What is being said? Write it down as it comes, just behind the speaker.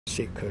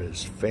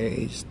Seekers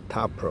face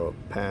tougher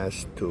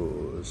path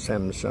to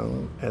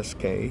Samsung,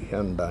 SK,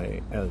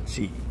 Hyundai,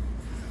 LG.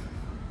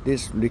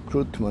 This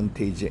recruitment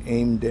is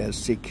aimed at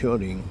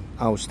securing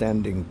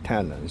outstanding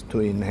talents to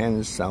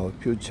enhance our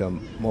future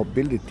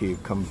mobility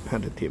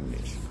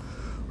competitiveness.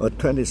 A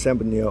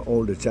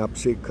 27-year-old job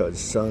seeker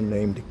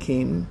surnamed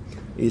Kim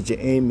is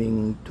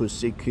aiming to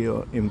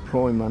secure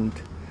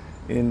employment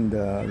in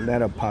the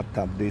latter part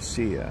of this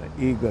year,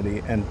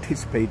 eagerly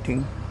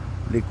anticipating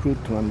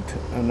recruitment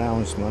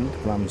announcement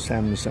from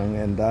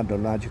Samsung and other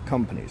large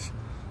companies.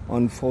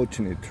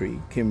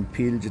 Unfortunately, Kim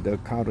feels the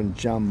current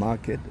job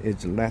market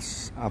is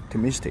less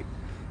optimistic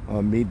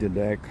amid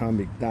the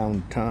economic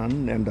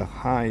downturn and the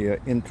higher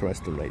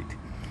interest rate,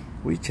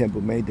 which have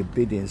made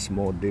business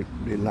more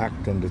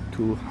reluctant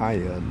to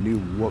hire new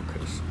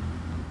workers.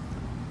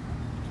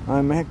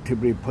 I'm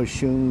actively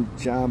pursuing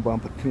job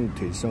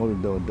opportunities,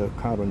 although the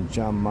current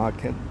job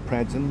market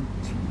presents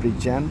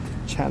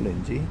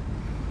challenges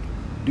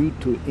due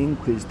to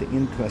increased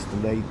interest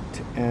rate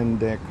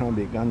and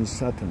economic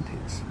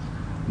uncertainties.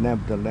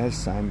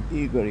 Nevertheless, I'm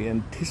eagerly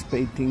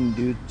anticipating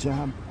new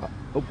job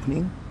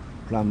opening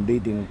from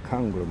leading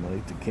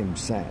conglomerates, Kim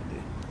said.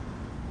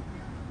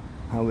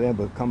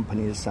 However,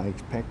 companies are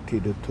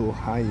expected to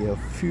hire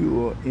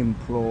fewer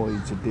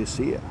employees this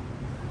year.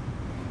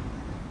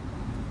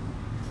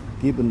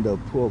 Given the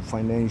poor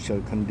financial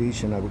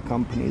condition of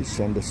companies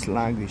and the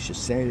sluggish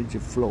sales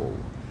flow,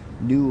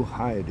 new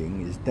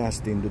hiring is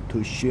destined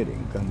to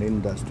shrink, an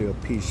industry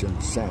official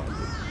said.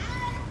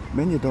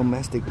 Many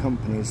domestic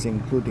companies,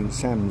 including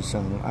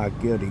Samsung, are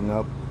gearing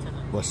up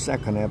for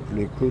second-half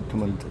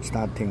recruitment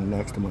starting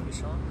next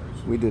month.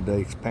 With the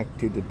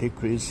expected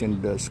decrease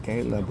in the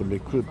scale of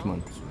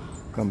recruitment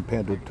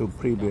compared to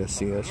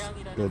previous years,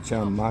 the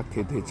job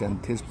market is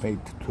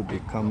anticipated to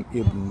become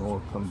even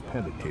more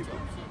competitive.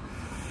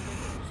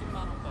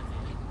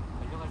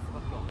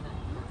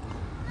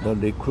 The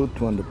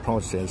recruitment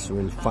process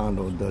will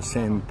follow the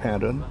same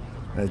pattern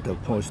as the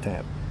first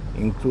half,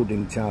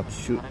 including job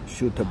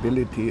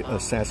suitability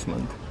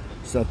assessment,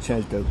 such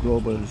as the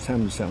Global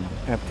Samsung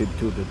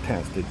Aptitude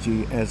Test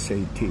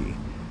 (GSAT),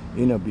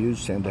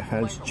 interviews and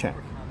health check.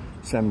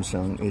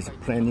 Samsung is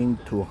planning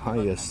to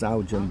hire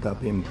thousands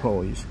of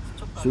employees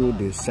through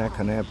the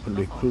second-half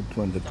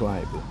recruitment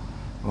drive.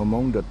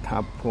 Among the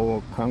top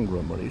 4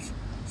 conglomerates,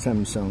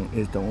 Samsung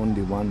is the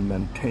only one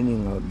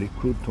maintaining a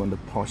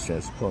recruitment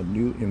process for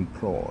new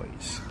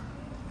employees.